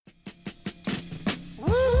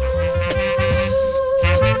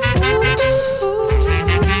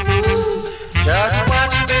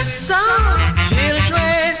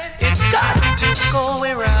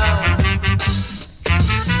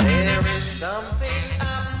Well,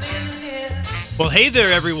 hey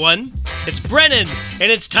there, everyone. It's Brennan,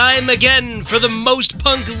 and it's time again for the Most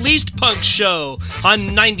Punk, Least Punk show on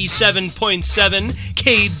 97.7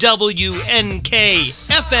 KWNK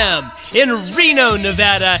FM in Reno,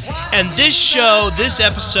 Nevada. And this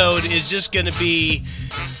episode is just going to be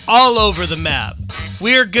all over the map.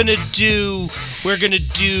 We're gonna do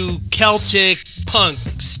Celtic punk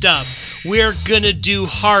stuff. We're gonna do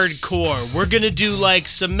hardcore. We're gonna do like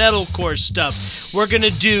some metalcore stuff. We're gonna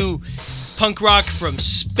do punk rock from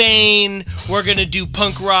Spain. We're gonna do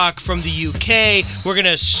punk rock from the UK. We're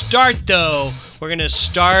gonna start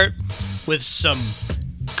with some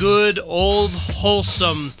good old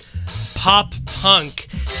wholesome pop punk.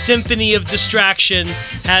 Symphony of Distraction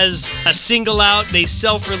has a single out. They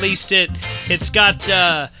self-released it. It's got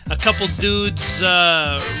a couple dudes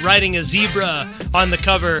riding a zebra on the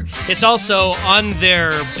cover. It's also on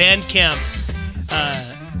their Bandcamp.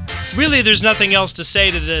 Really, there's nothing else to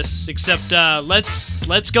say to this except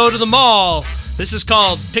let's go to the mall. This is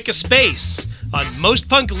called Pick a Space on Most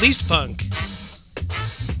Punk, Least Punk.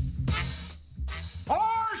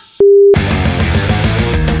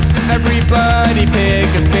 Everybody pick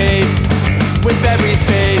a space, with every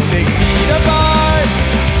space 6 feet apart.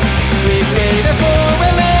 Please stay there for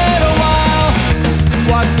a little while.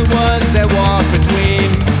 Watch the ones that walk between.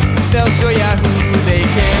 They'll show you who they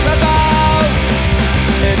care about.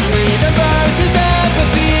 And freedom versus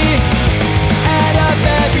empathy. Add up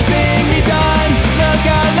everything we've done. Look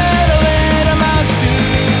how little it amounts to.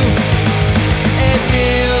 It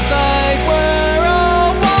feels like we're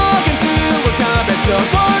all walking through a combat zone.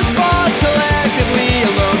 Collectively,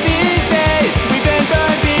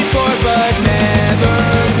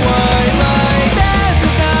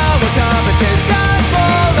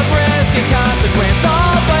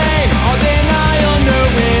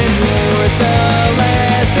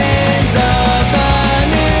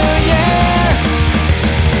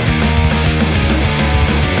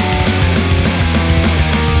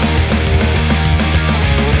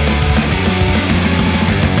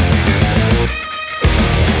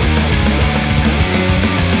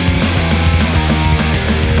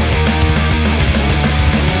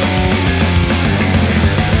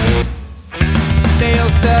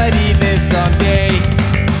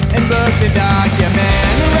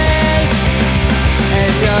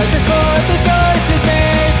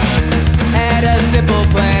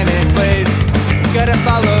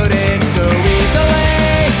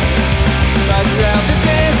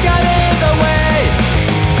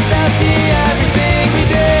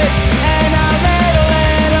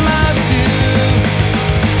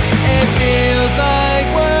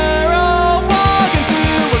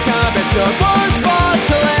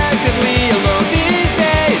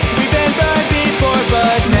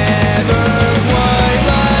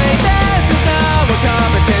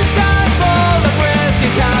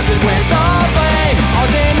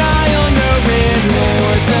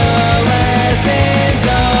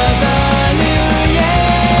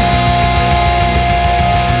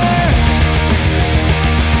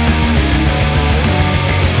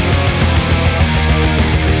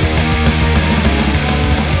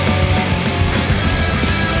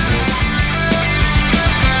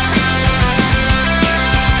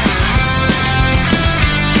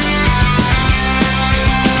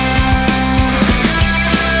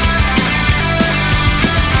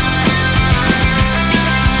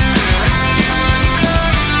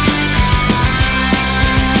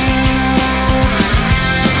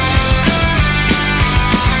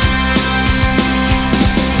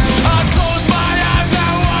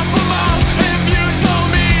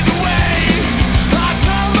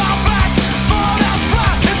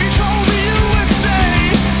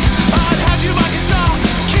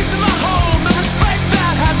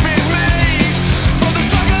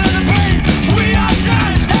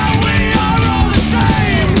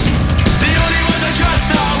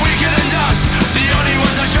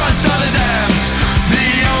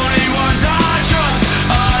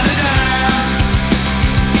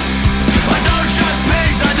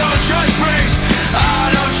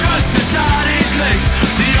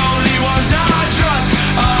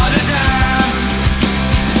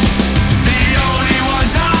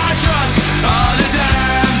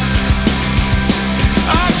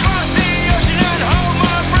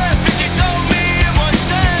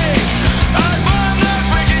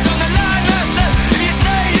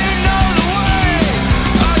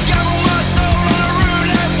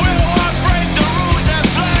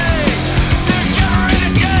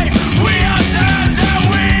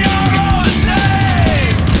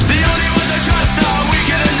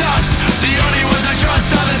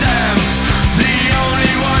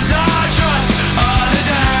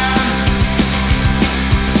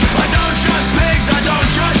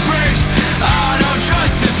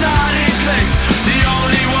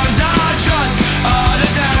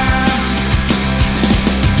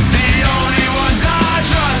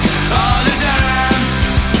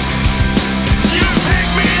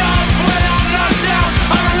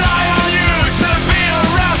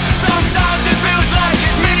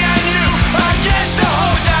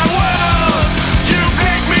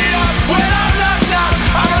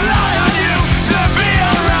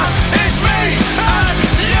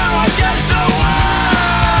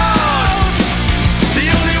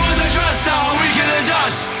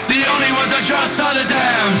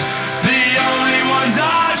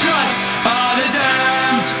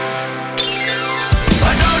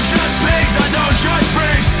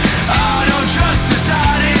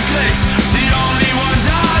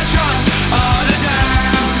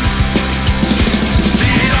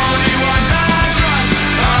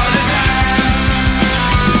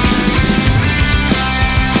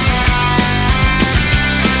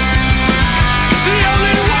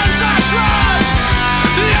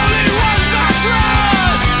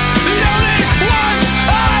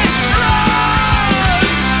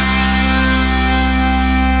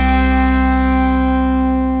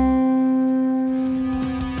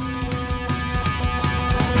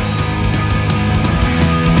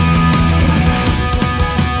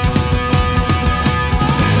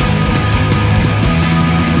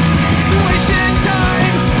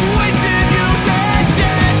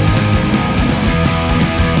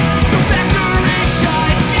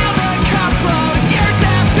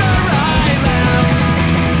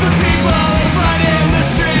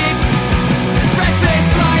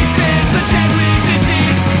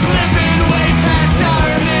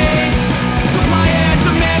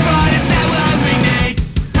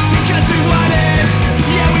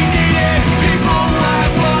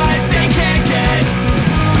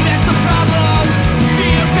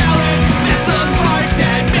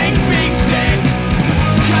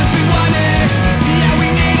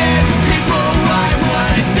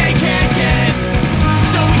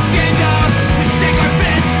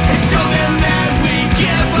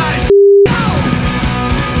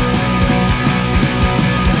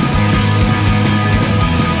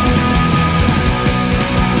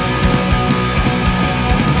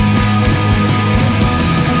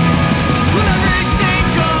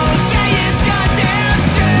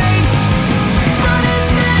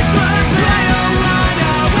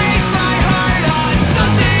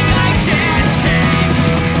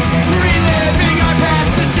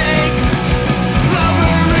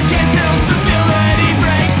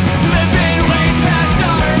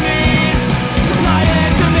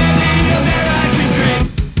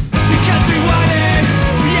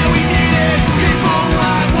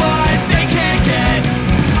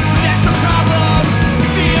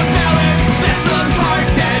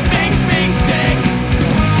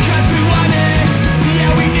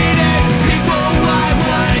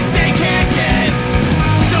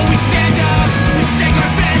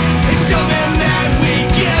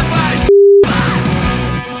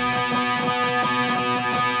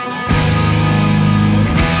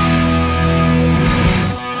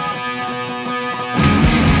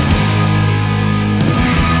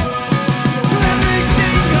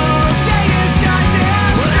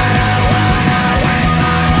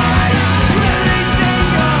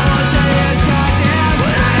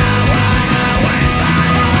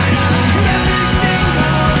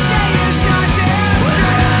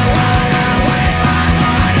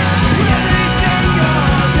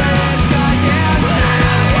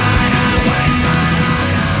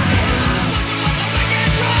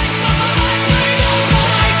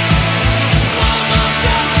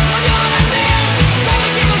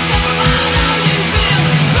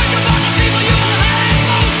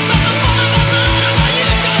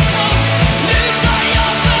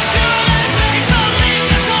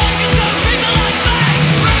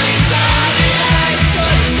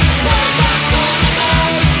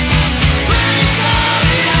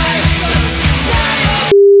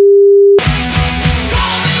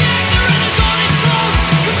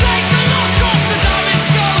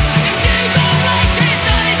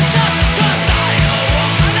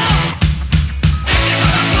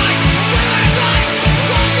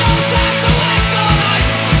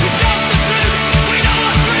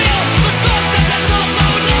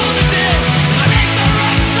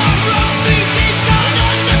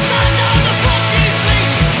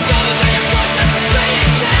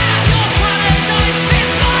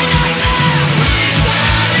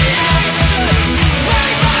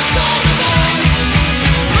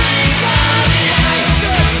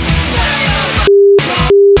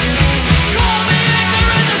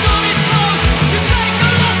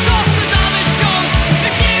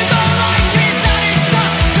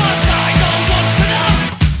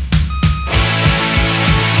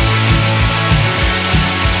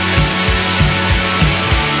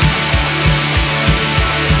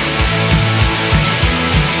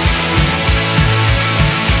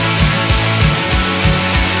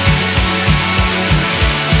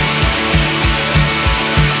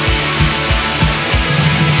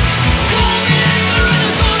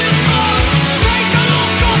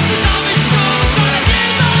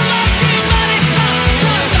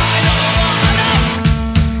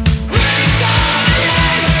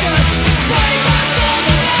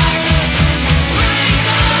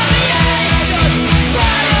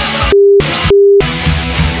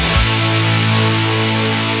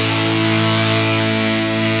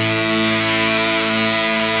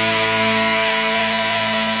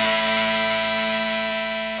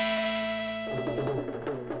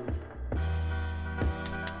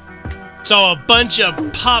 So a bunch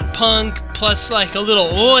of pop punk plus like a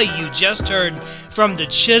little oi you just heard from The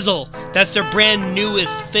Chisel. That's their brand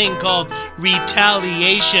newest thing called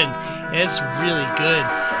Retaliation. It's really good.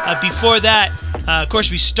 Before that, of course,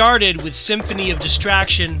 we started with Symphony of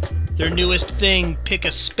Distraction, their newest thing, Pick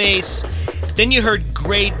a Space. Then you heard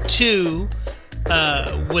Grade 2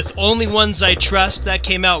 with Only Ones I Trust. That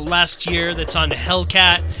came out last year. That's on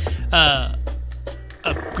Hellcat.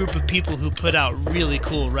 A group of people who put out really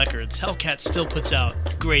cool records. Hellcat still puts out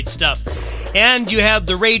great stuff. And you had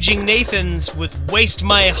the Raging Nathans with Waste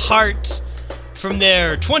My Heart from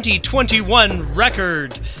their 2021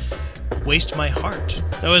 record, Waste My Heart.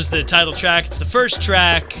 That was the title track. It's the first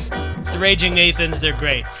track. It's the Raging Nathans. They're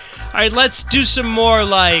great. All right, let's do some more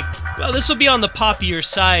like, well, this will be on the poppier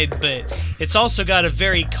side, but it's also got a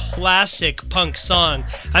very classic punk song.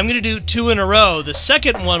 I'm going to do two in a row. The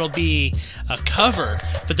second one will be a cover,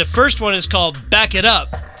 but the first one is called Back It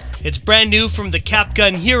Up. It's brand new from the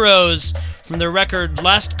Capgun Heroes from their record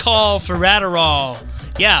Last Call for Adderall.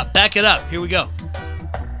 Yeah, Back It Up. Here we go.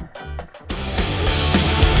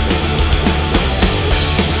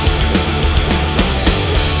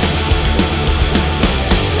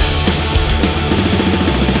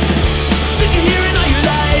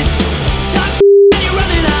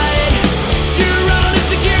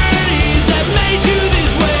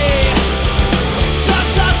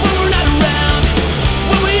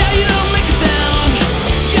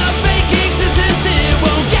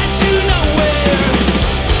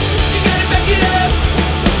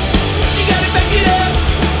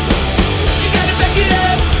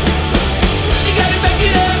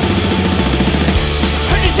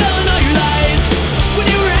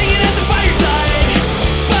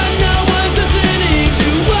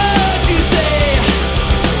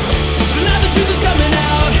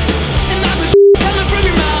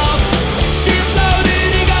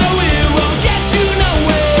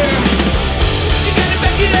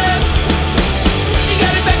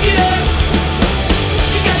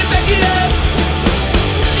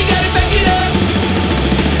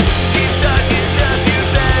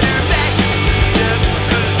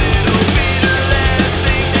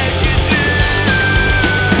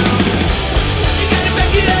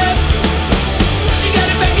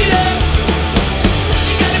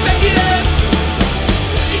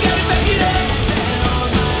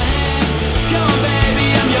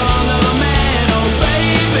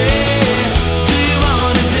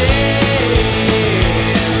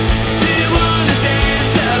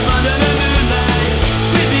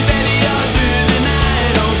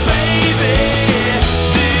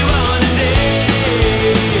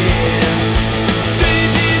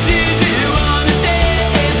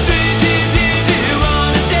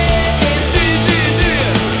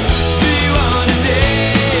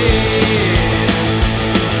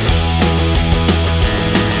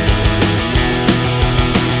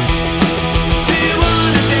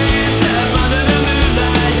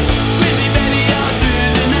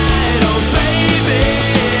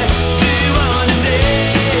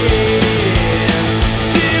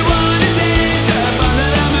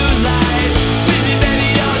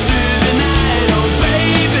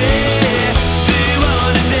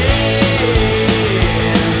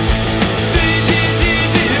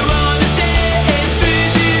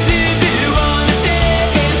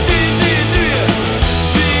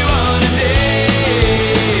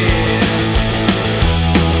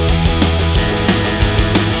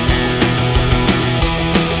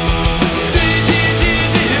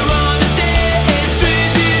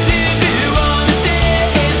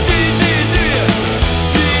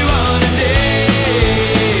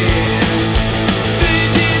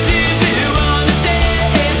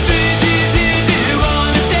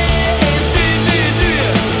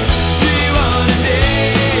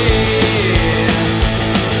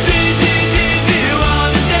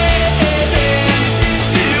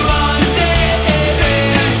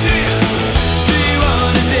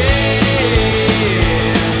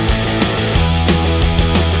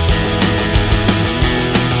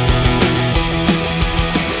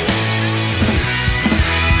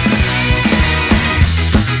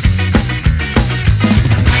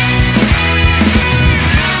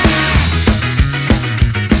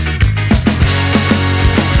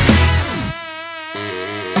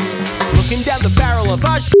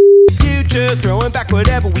 future, throwing back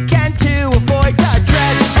whatever we can to avoid the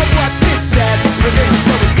dread of what's been said, but there's just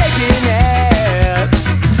no escaping it.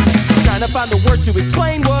 Trying to find the words to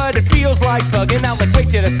explain what it feels like, bugging out like, wait,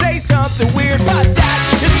 did I say something weird? But that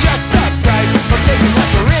is just the price of thinking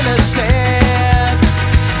like we're innocent.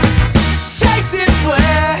 Chasing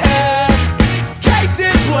bliss,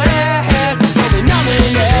 it's only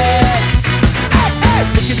numbing it.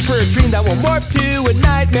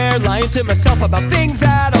 to myself about things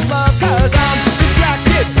that I love, cause I'm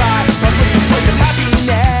distracted by my richest ways of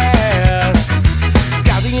happiness.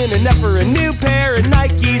 Scouting in an effort for a new pair of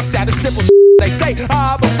Nikes. Sad and simple they say,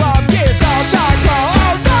 I'm a 5 years all time long.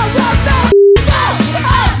 Oh no, oh no,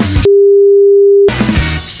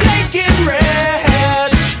 Stinking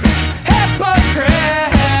rich,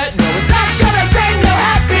 hypocrite. No, it's not gonna bring no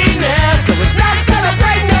happiness. No, it's not gonna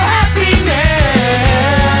bring no happiness.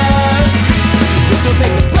 This will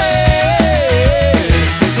make a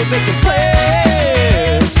place. This will make a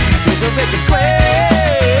place. This will make a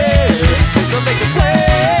place. This will make a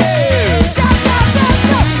place. Stop, stop, stop,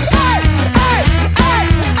 stop. Hey, hey, hey,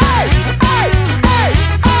 hey, hey, hey,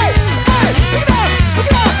 hey, hey. Pick it up, pick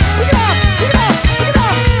it up, pick it up, pick it up, pick it up,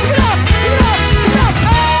 pick it up, pick it up, pick it up.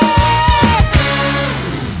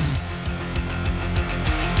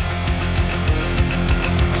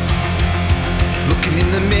 Looking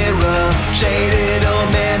in the mirror, jaded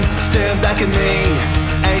old man staring back at me.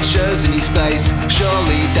 Age shows in his face,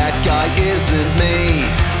 surely that guy isn't me.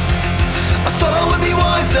 I thought I would be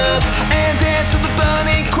wiser and answer the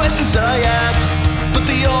burning questions I have. But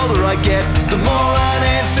the older I get, the more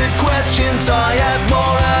unanswered questions I have.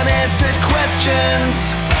 More unanswered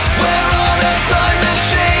questions. We're on a time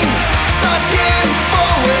machine, stuck in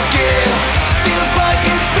forward gear. Feels like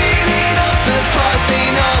it's speeding up the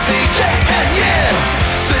passing of each day. And yeah,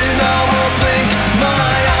 soon I will blink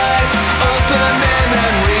my eyes, open them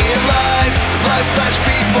and realize life's flash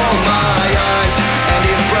before my eyes, and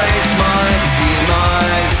embrace my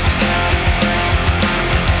demise.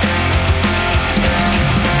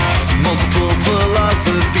 Multiple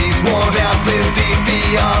philosophies, worn out flimsy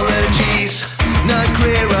theologies. No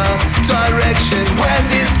clearer direction, where's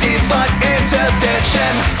this divine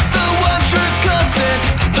intervention? The one true constant,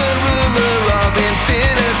 the ruler of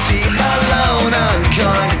infinity, alone,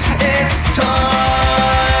 unkind, it's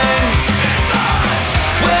time.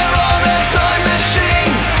 We're on a time machine,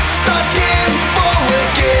 stuck in forward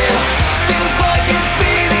gear. Feels like it's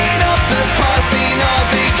speeding up the passing of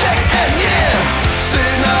each day. And yeah,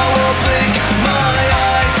 soon I will blink my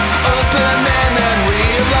eyes, open them and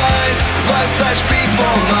realize life's flash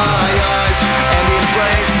before my eyes, and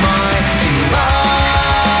embrace my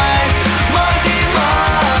demise, my demise.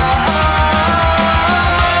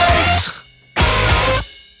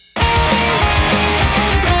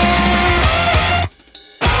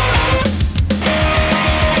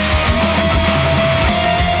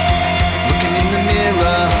 Looking in the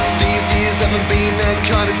mirror, these years haven't been the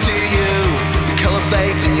kindest to you. The colour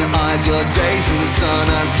fades in your eyes, your days in the sun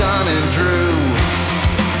are done and through.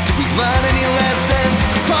 Did we learn any lessons?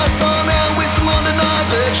 Pass on our wisdom or deny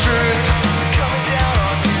the truth?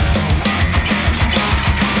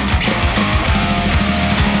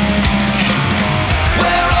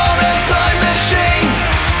 We're on a time machine,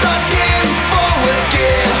 stuck in forward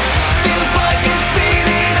gear. Feels like it's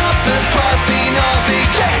speeding up the passing of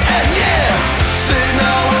each day. And yeah, soon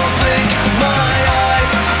I will blink my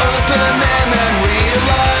eyes, open them and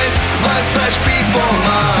realize life's flash before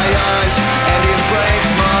my eyes, and embrace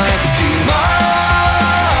my demise.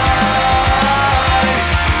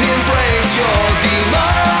 Embrace your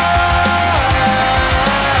demise.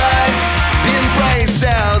 Embrace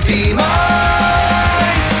our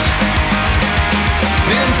demise.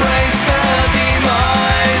 Embrace the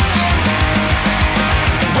demise.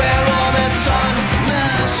 We're on a time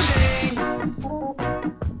machine.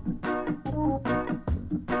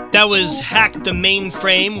 That was Hack the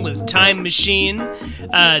Mainframe with Time Machine.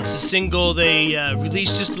 It's a single they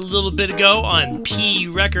released just a little bit ago on P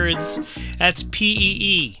Records. That's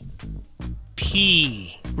P-E-E.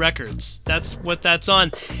 P Records. That's what that's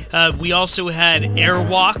on. We also had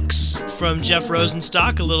Airwalks from Jeff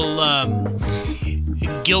Rosenstock, a little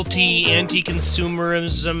guilty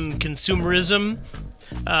anti-consumerism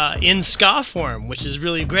in ska form, which is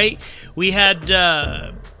really great. We had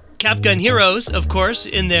Capgun Heroes, of course,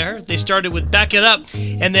 in there. They started with Back It Up,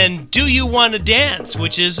 and then Do You Wanna Dance,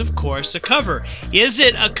 which is, of course, a cover. Is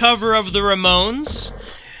it a cover of the Ramones?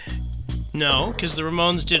 No, because the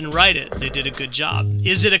Ramones didn't write it. They did a good job.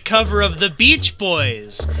 Is it a cover of the Beach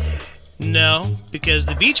Boys? No, because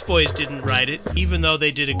the Beach Boys didn't write it, even though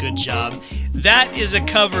they did a good job. That is a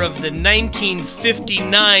cover of the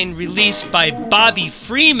 1959 release by Bobby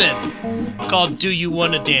Freeman called Do You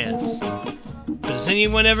Wanna Dance? But does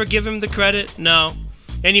anyone ever give him the credit? No.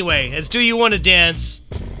 Anyway, it's Do You Wanna Dance?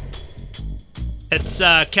 It's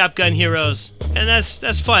Capgun Heroes, and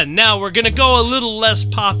that's fun. Now we're gonna go a little less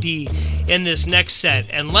poppy in this next set,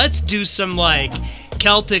 and let's do some like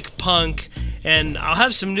Celtic punk, and I'll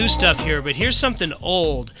have some new stuff here, but here's something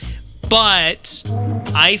old. But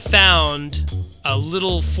I found a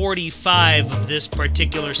little 45 of this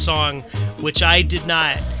particular song, which I did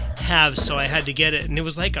not have, so I had to get it, and it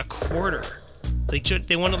was like a quarter.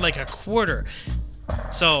 They wanted like a quarter.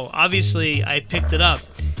 So obviously I picked it up.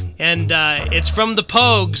 And it's from the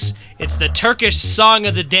Pogues. It's the Turkish Song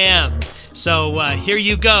of the Damned. So here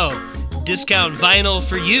you go. Discount vinyl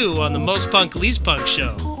for you on the Most Punk Least Punk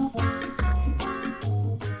show.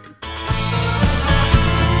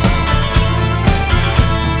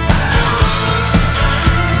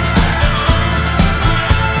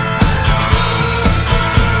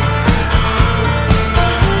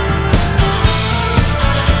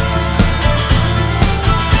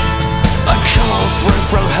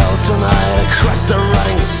 Tonight across the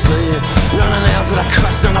running sea, none of nails that are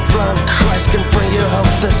crushed on the blood of Christ can bring you hope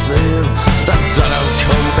to save. The dead have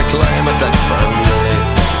come to claim a dead family.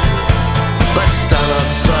 They stand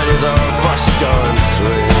outside your door, Vasco and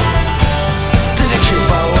three. Did you keep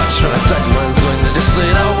a watch for a dead man's wing? Did you see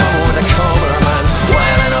that woman with a comb in her man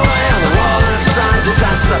wailing away on the wall of the strands? You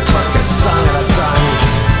danced the Turkish song of the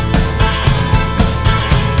damned.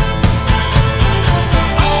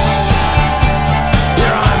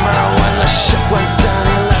 The ship went down,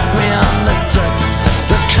 he left me on the deck.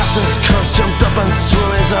 The captain's curse jumped up and threw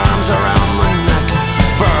his arms around my neck.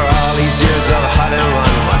 For all these years I've had it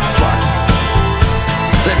on my back.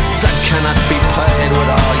 This debt cannot be paid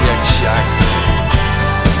with all your jack.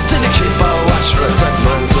 Did you keep a watch for a dead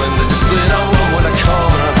man's wind? Did you see that one with a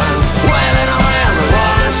comb in her hand wailing away on the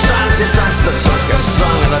wall and strands? You danced the Turkish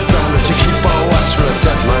song of the damned. Did you keep a watch for a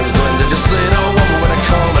dead man's wind? Did you see that woman with a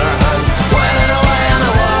comb in her hand wailing away on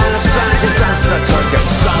the wall and strands? You danced the Turkish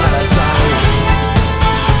song of the damned.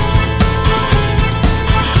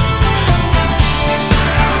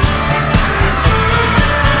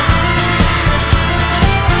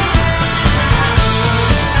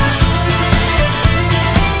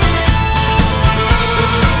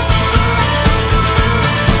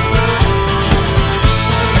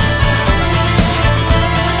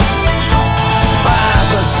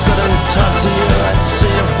 Talk to you, I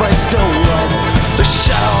see your face go white. The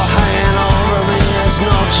shadow hanging over me is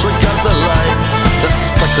no trick of the light. The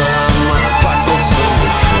spectre on my back will soon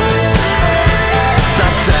be free. The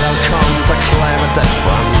dead have come to claim a dead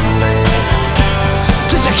family.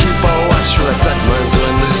 Did you keep a watch for the dead man's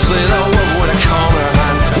wind? Did you see that woman with a comb in her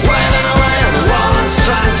hand wailing away on the wall and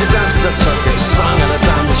strands? You danced the Turkish song of the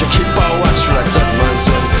damned. Did you keep a watch for the dead man's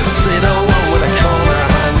wind? See that woman with a comb in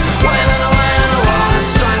her hand wailing away on the wall and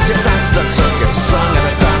strands? You danced the Turkish song of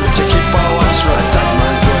the damned. Did you keep a watch for a dead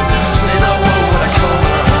man's wind? See that woman with a comb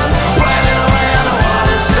in her hand wailing away on the wall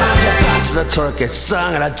and strands? You danced the Turkish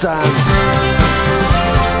song of the damned.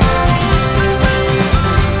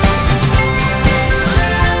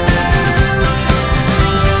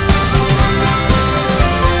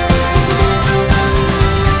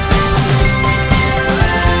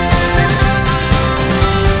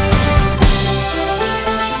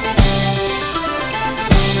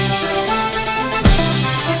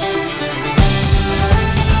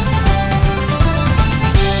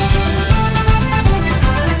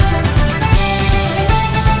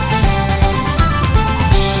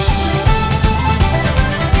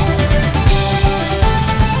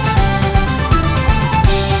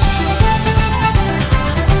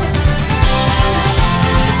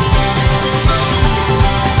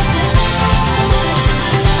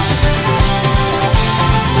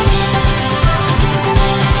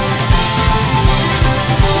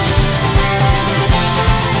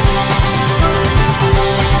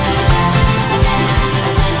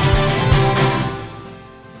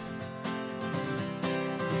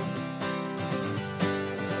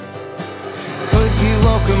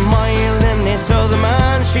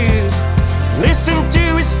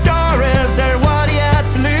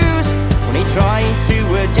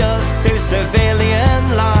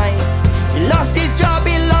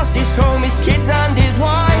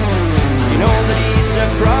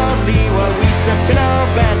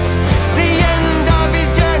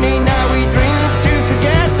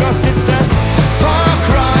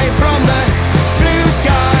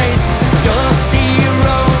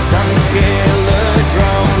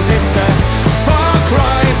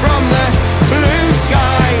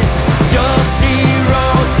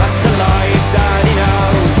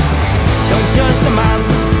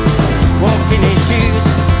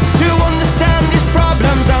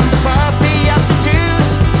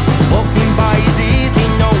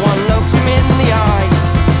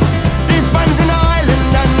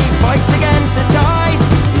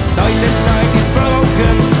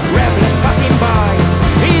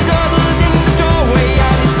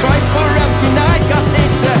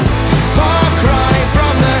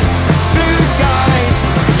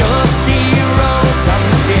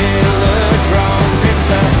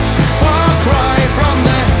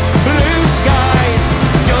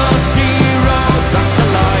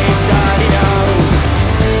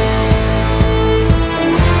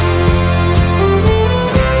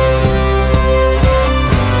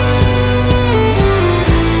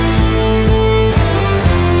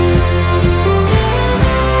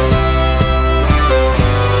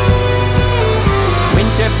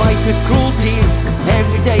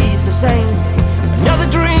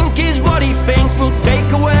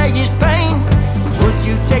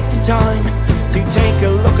 time to take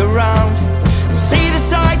a look around. See the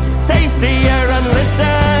sights, taste the air, and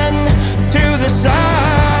listen to the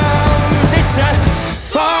sounds. It's a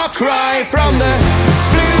far cry from the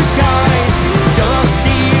blue skies,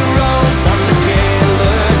 dusty roads and the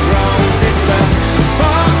killer drones. It's a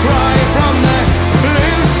far cry from the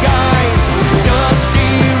blue skies,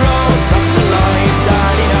 dusty roads, that's the life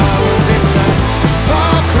that he knows. It's a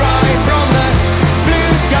far cry from the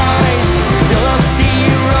blue skies, dusty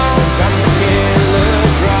roads and the killer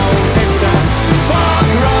drones. It's a far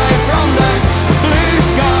cry from the blue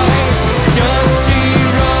skies, dusty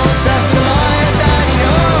roads, that's the life that he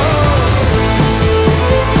knows.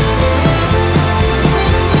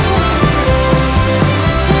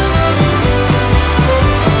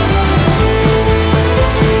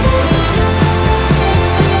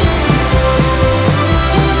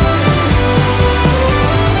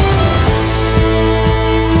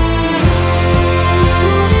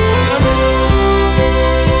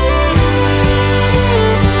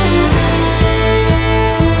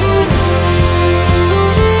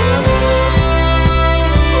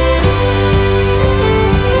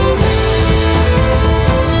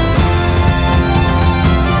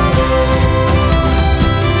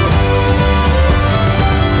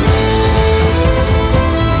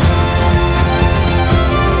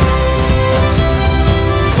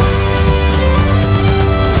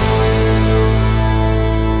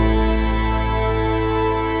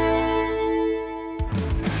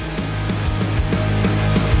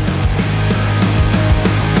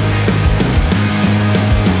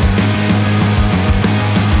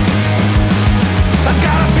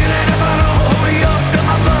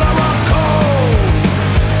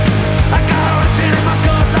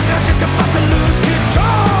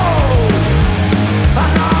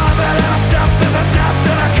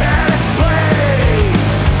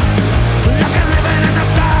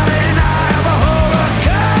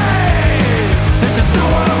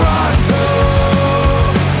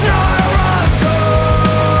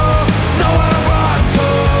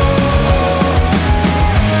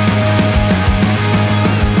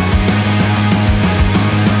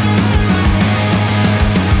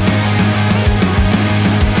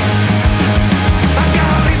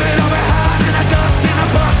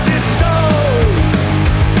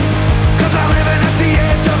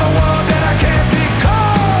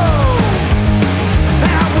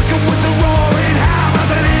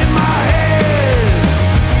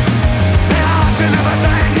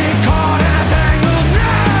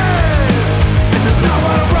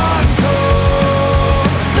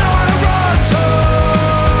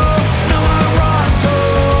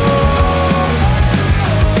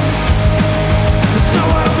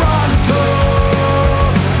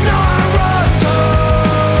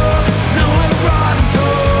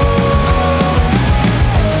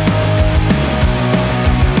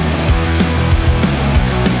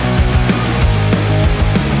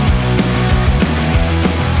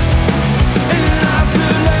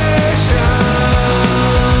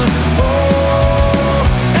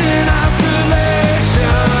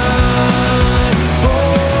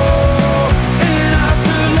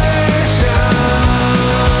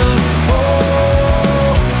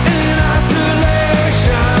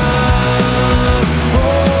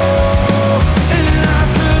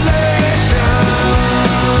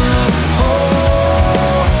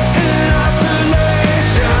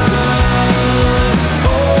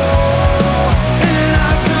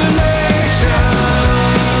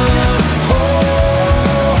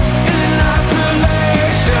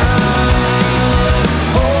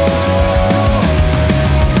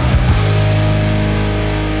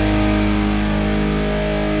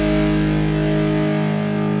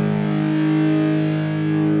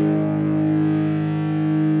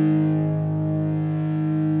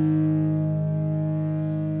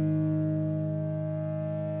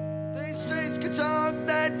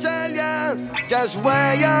 Just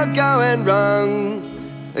where you're going wrong.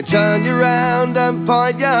 They turn you round and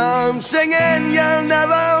point you home, singing you'll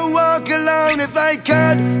never walk alone. If they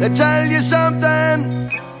could, they'd tell you something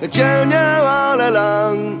that you knew all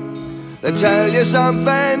along. They tell you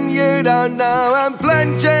something you don't know, and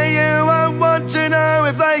plenty you won't want to know.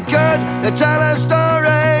 If they could, they'd tell a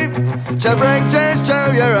story to bring tears to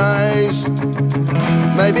your eyes.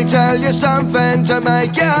 Maybe tell you something to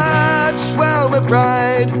make your heart swell with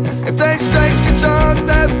pride. If these streets could talk,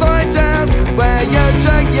 they'd point out where you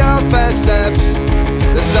took your first steps,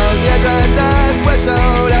 the song your granddad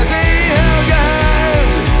whistled as he held your hand.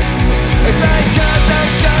 If they could,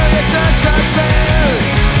 they'd show you tracks and tears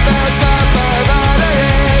built up over the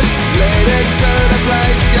years, leading to the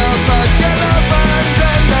place you'll put your loved ones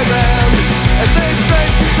in the ground. If these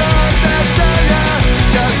streets could talk,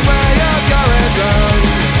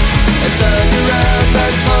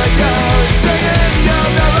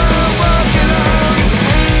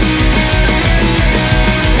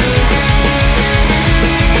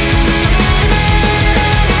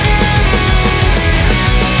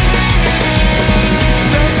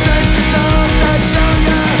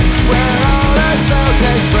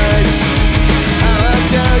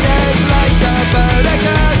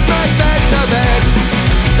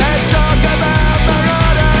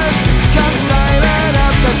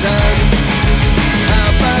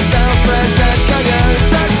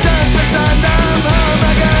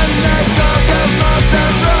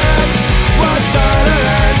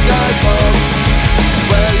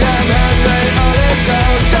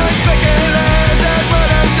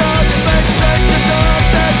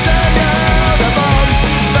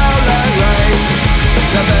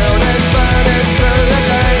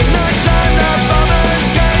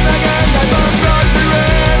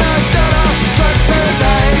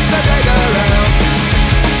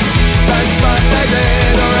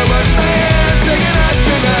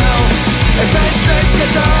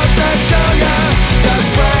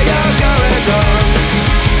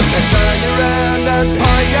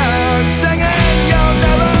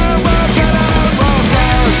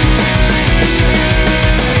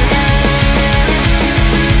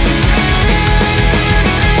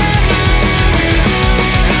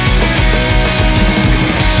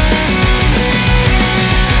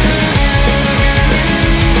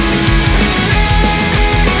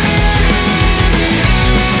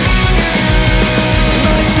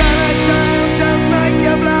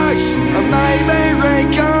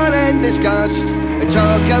 discussed. They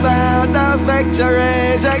talk about the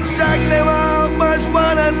victories, exactly what was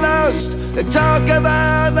won and lost. They talk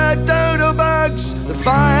about the doodle bugs, the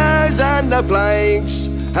fires and the plagues.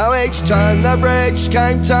 How each time the bridge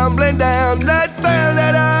came tumbling down, they'd build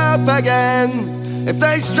it up again. If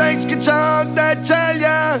these streets could talk, they'd tell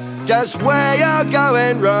you just where you're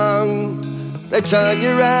going wrong. They turn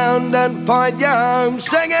you round and point you home,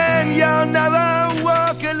 singing you'll never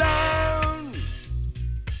walk alone.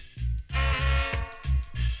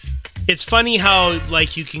 It's funny how,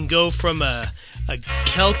 like, you can go from a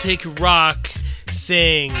Celtic rock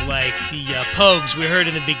thing like the Pogues we heard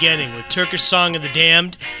in the beginning with Turkish Song of the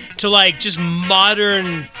Damned to like just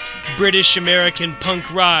modern British American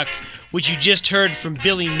punk rock, which you just heard from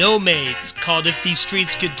Billy No Mates called If These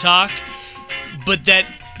Streets Could Talk, but that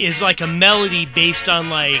is like a melody based on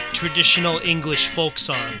like traditional English folk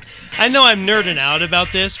song. I know I'm nerding out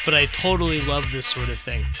about this, but I totally love this sort of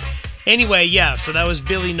thing. Anyway, yeah, so that was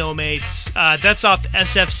Billy No Mates. That's off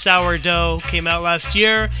SF Sourdough, came out last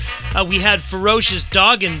year. We had Ferocious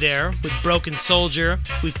Dog in there with Broken Soldier.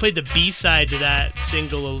 We've played the B-side to that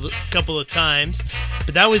single a couple of times,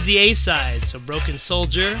 but that was the A-side, so Broken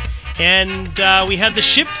Soldier. And we had the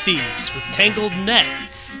Ship Thieves with Tangled Net,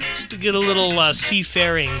 just to get a little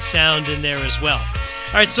seafaring sound in there as well.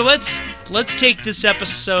 All right, so let's take this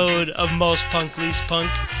episode of Most Punk, Least Punk,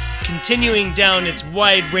 continuing down its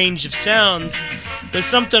wide range of sounds with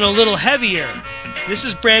something a little heavier. This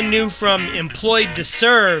is brand new from Employed to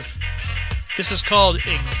Serve. This is called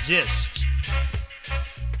Exist.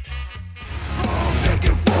 I'll take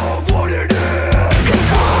it for what it is.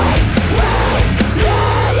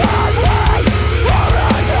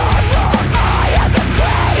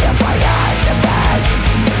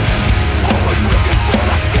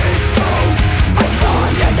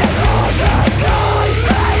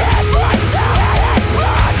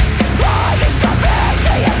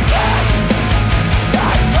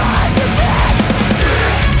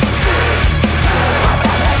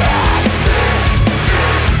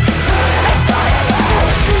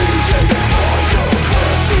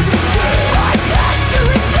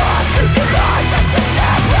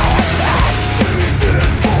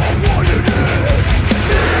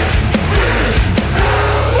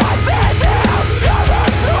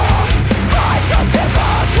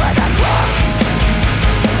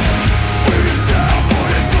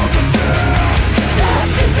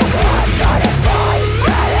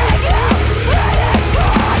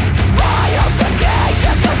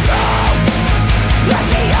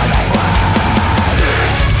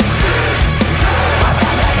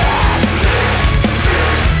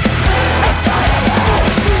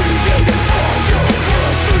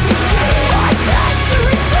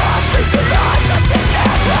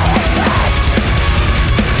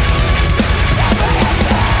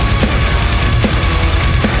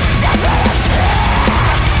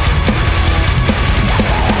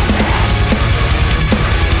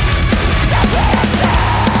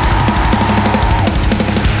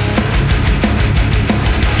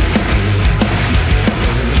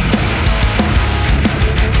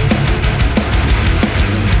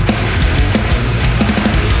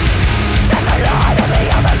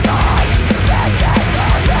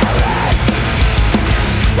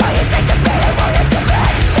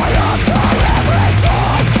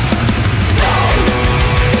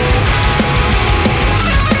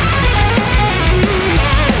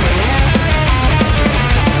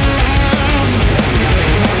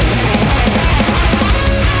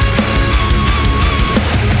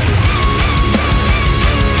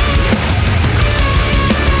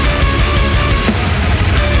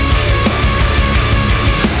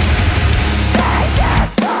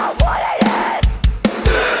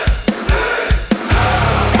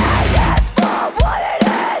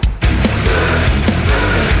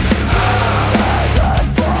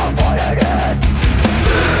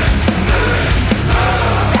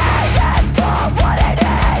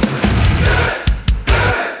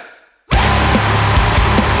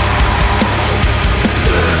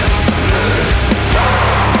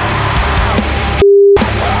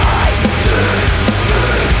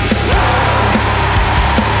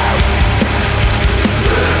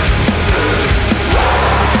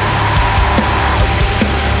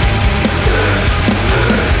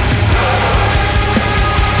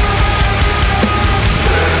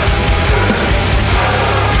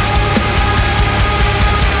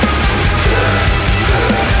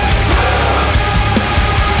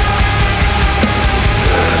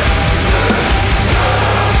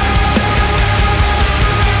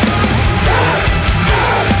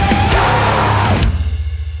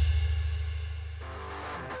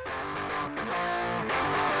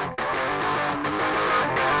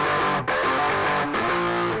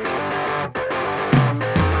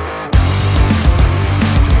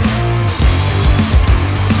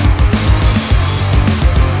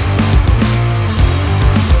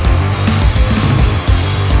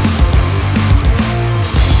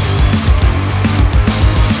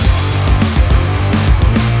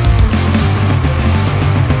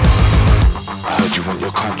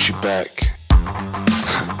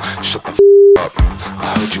 Shut the up.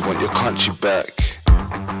 I heard you want your country back.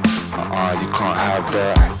 You can't have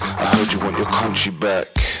that. I heard you want your country back.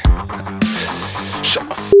 Shut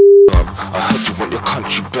the up. I heard you want your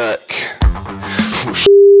country back.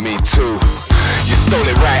 Me too. You stole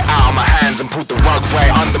it right out of my hands and pulled the rug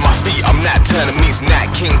right under my feet. I'm Nat Turner meets Nat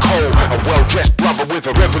King Cole, a well-dressed brother with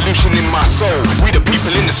a revolution in my soul. We the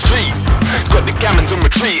people in the street, got the gammons on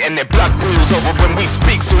retreat, and their blood boils over when we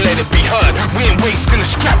speak, so let it be heard. We ain't wasting a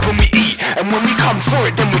scrap when we eat, and when we come for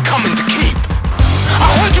it, then we coming to keep. I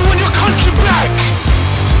heard you want your country back.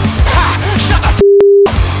 Ha! Shut the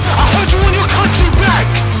up. I heard you want your country back.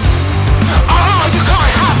 You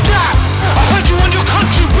can't have that. I heard you want your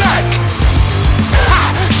country back. Ha!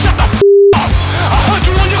 Shut the up. I heard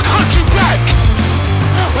you want your country back.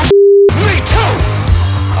 Well, me too.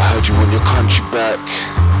 I heard you want your country back.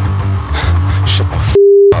 Shut the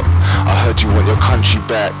up. I heard you want your country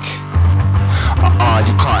back.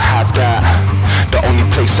 You can't have that. The only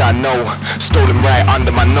place I know, stolen right under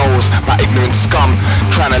my nose by ignorant scum,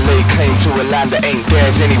 trying to lay claim to a land that ain't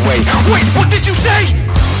theirs anyway. Wait, what did you say?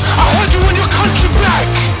 I heard you want your country back.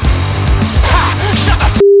 Ha! Shut the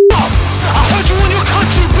up. I heard you want your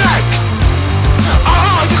country back.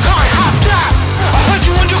 You can't have that. I heard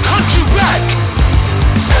you want your country back.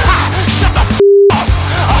 Ha! Shut the up.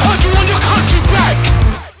 I heard you want your country back.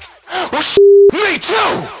 Well, me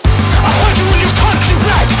too. I heard you want your country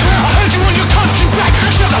back. I heard you want your country back.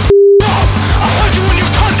 Shut the up. I heard you want your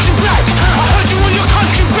country back. I heard you want your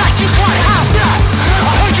country back. You can't have that. I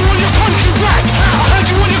heard you want your country back. I heard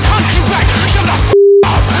you want your country back. Shut the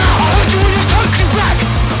up. I heard you want your country back.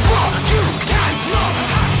 Well, you cannot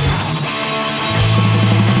have that.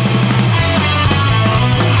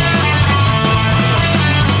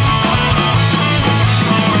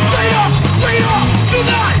 Later, do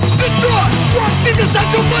not destroy what's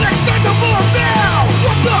essential but expendable now.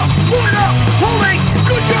 What's up? Point up, holding,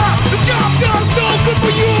 good job. The job done, so good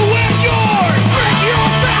for you and yours. Break your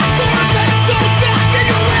back or bend so back and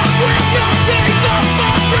you're left with nothing but my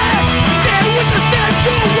friend. Stand with the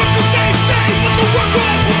essential workers, they say, but the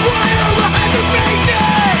workers require a hand of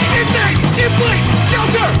payday. Inmate, in place,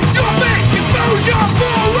 shelter, your face, exposure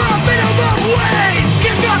for a minimum wage.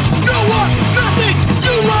 Give us no one, nothing,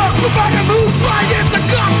 you love, providing who's right is the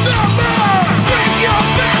customer. Break your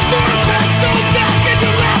back or bend so back and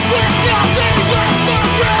you're left with nothing but my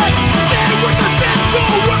friend. Stand with the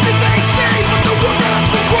essential workers, they say, but the workers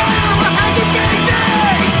require a hand of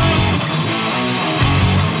payday.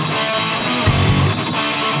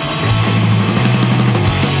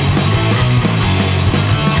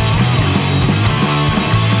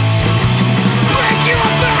 Break your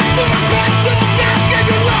back or bend so back and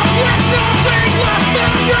you're left with nothing left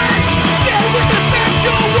but rent. Stand with the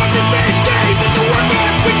essential workers, they say, but the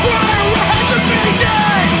workers require a hand of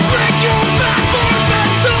payday. Break your back or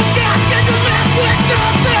bend so back and you're left with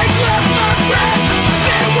nothing left but rent.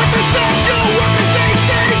 Stand with the essential workers, they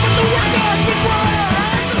say, but the workers require a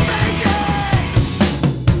hand of payday.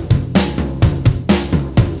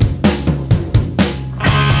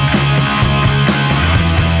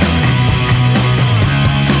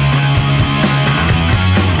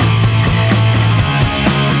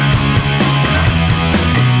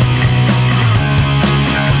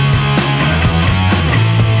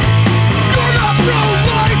 You're not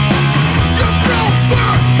pro-life, you're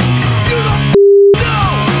pro-birth. You don't know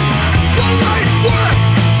what life's worth.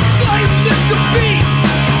 Claim this to be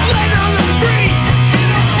later than free. It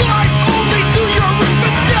applies only to your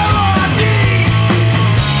infidelity.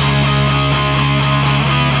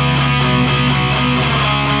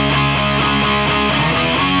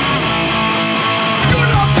 You're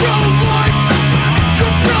not pro-life,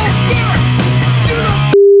 you're pro-birth. You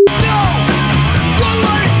don't know what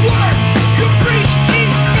life's worth. You preach,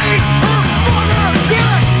 eat, spade, hurt, honor,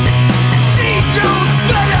 curse. She knows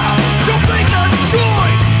better, she'll make a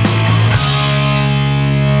choice.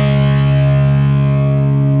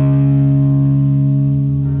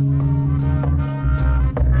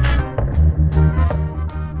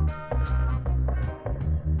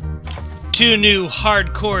 Two new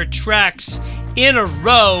hardcore tracks in a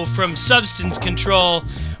row from Substance Control.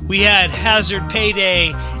 We had Hazard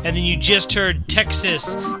Payday, and then you just heard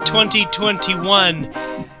Texas 2021,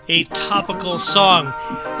 a topical song.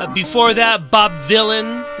 Before that, Bob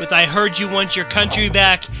Vylan with I Heard You Want Your Country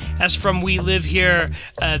Back. As from We Live Here,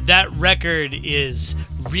 that record is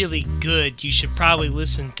really good. You should probably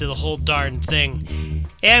listen to the whole darn thing.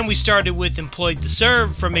 And we started with Employed to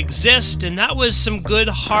Serve from Exist, and that was some good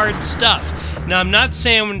hard stuff. Now, I'm not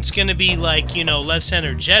saying it's going to be like, less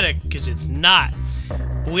energetic, because it's not.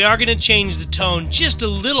 We are going to change the tone just a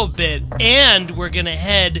little bit, and we're going to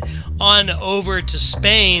head on over to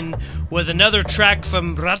Spain with another track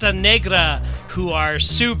from Rata Negra, who are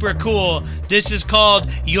super cool. This is called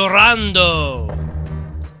Llorando.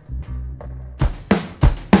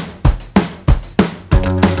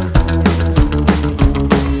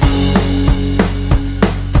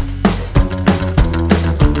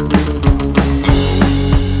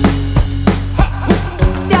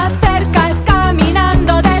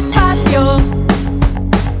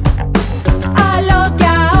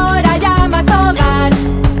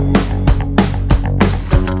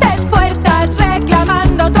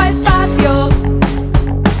 Reclamando tu espacio,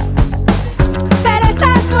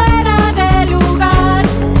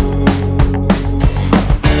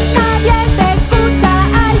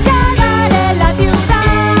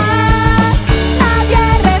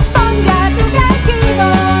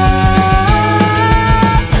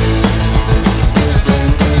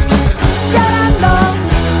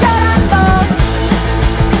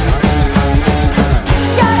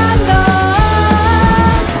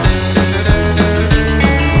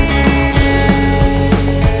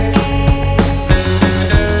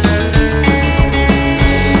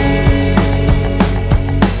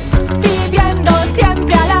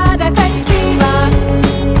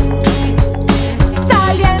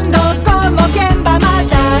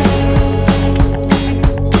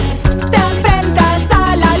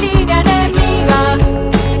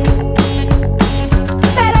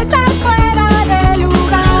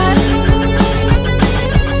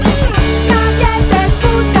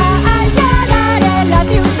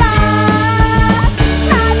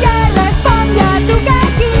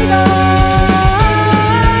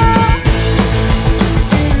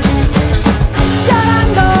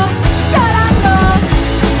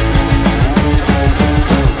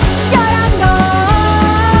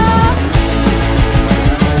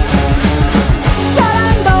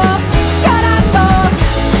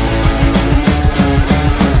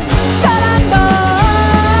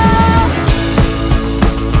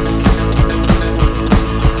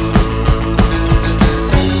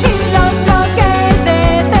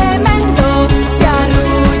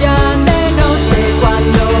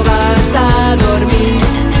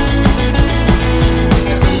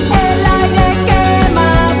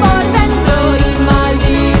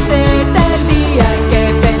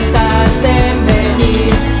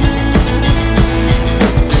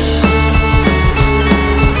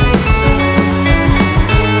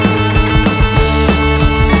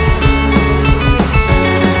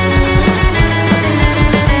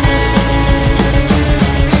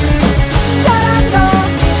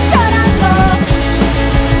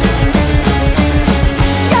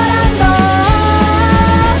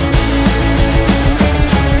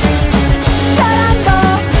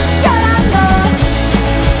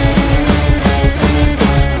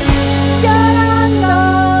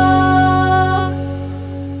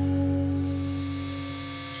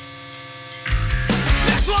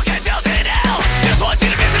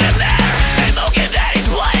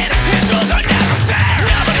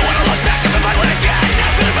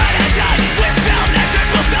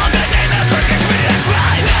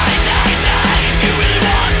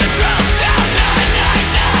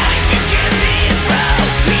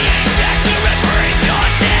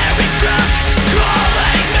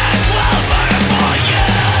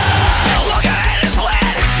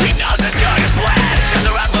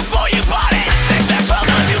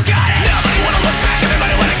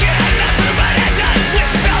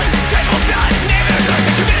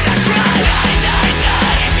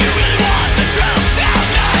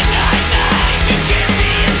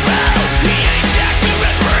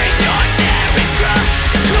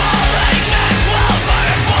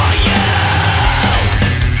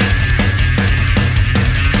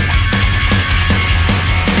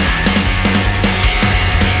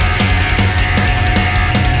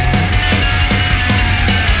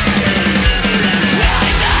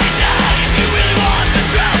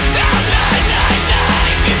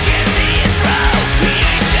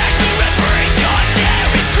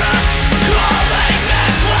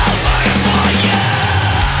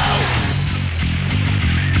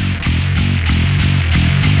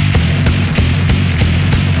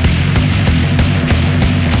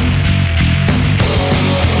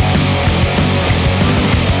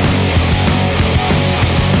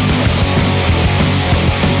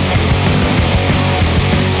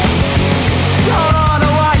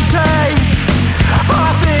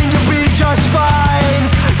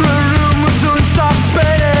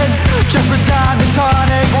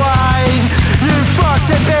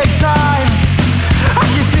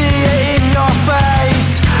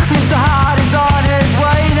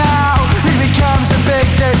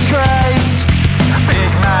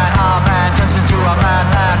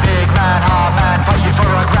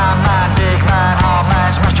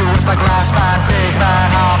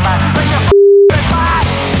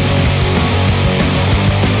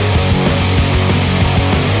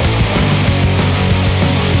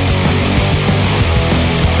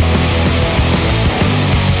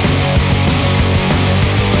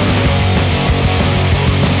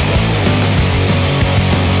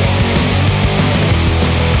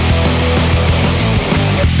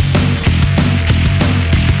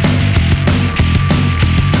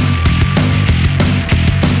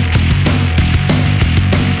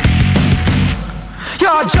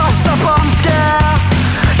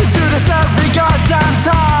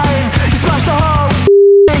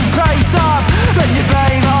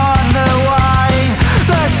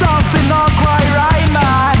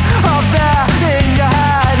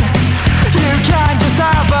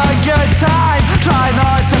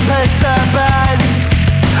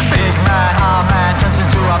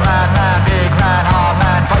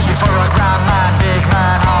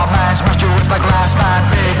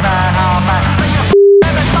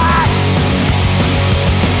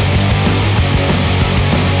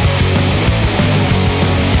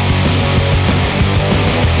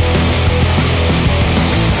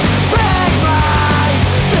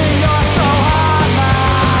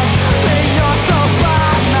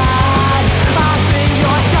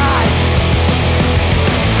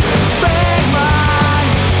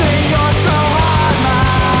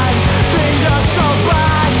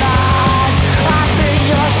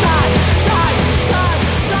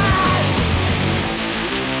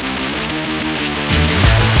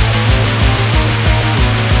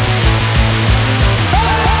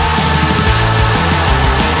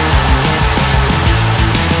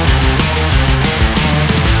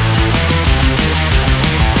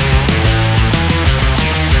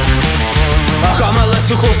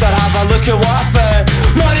 have a look at what I found.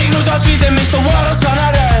 Money grows on trees and makes the world turn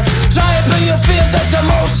around. Try and put your fears into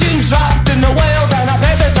motion, trapped in the wild and a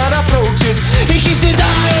purpose and approaches. He keeps his eye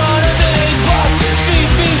on it in his blood.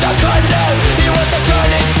 Street fiends are cut down. He was a gun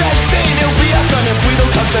at 16. He'll be a gun if we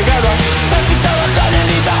don't come together. If he's still a gun and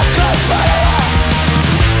he's a gun forever.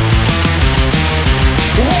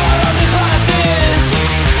 War of the classes,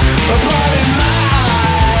 a blood in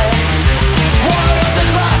minds. War of the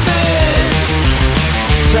classes,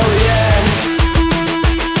 till the end,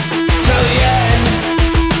 till the end.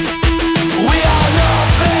 We are no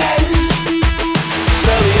friends,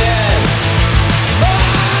 till the end.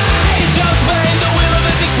 I jumped behind the wheel of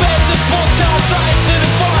his expensive sports car, drives through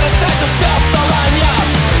the forest edge of South Carolina.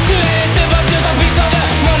 Creative ideas, a piece of it.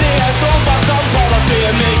 Money has overcome poverty,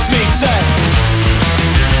 it makes me sick.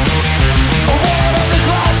 A war of the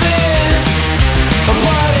classes, a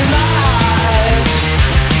bloody night.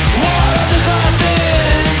 War of the classes.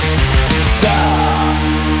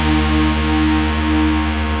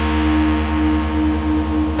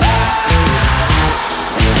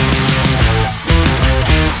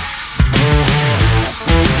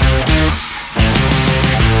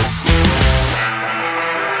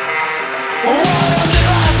 War of the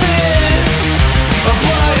classes, a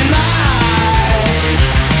bloody night.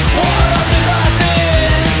 War of the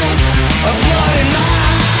classes, a bloody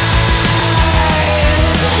night.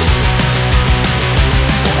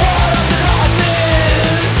 War of the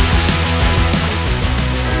classes.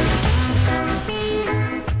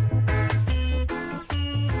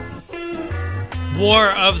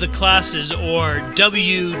 War of the Classes, or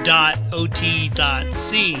W.O.T.C.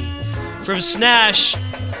 From Snash,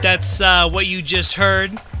 that's what you just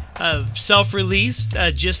heard. Self-released,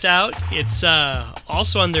 just out. It's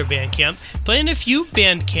also on their Bandcamp. Playing a few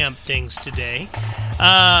Bandcamp things today.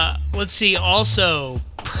 Let's see, also,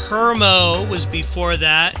 Permo was before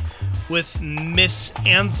that with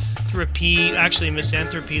Misanthropy. Actually,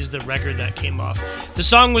 Misanthropy is the record that came off. The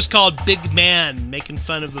song was called Big Man, making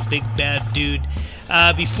fun of a big bad dude.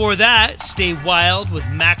 Before that, Stay Wild with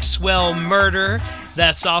Maxwell Murder.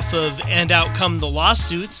 That's off of And Out Come the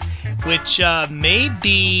Lawsuits, which may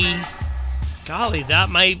be... Golly, that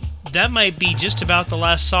might be just about the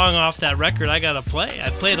last song off that record I gotta play.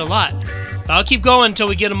 I've played a lot. But I'll keep going until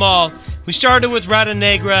we get them all. We started with Rata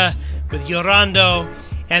Negra, with Llorando,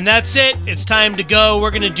 and that's it. It's time to go.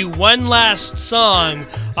 We're gonna do one last song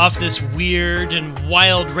off this weird and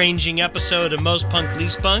wild-ranging episode of Most Punk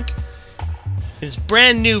Least Punk. It's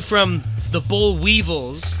brand new from the Bull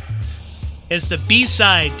Weevils. It's the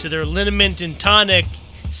B-side to their Liniment and Tonic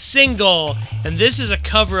single, and this is a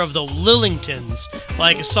cover of the Lillingtons,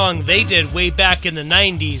 like a song they did way back in the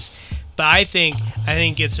 90s, but I think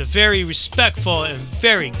it's a very respectful and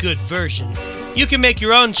very good version. You can make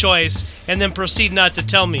your own choice and then proceed not to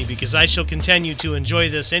tell me, because I shall continue to enjoy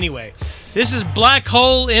this anyway. This is Black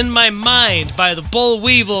Hole in My Mind by the Bull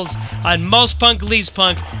Weevils on Most Punk Least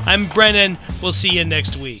Punk. I'm Brennan. We'll see you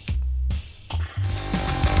next week.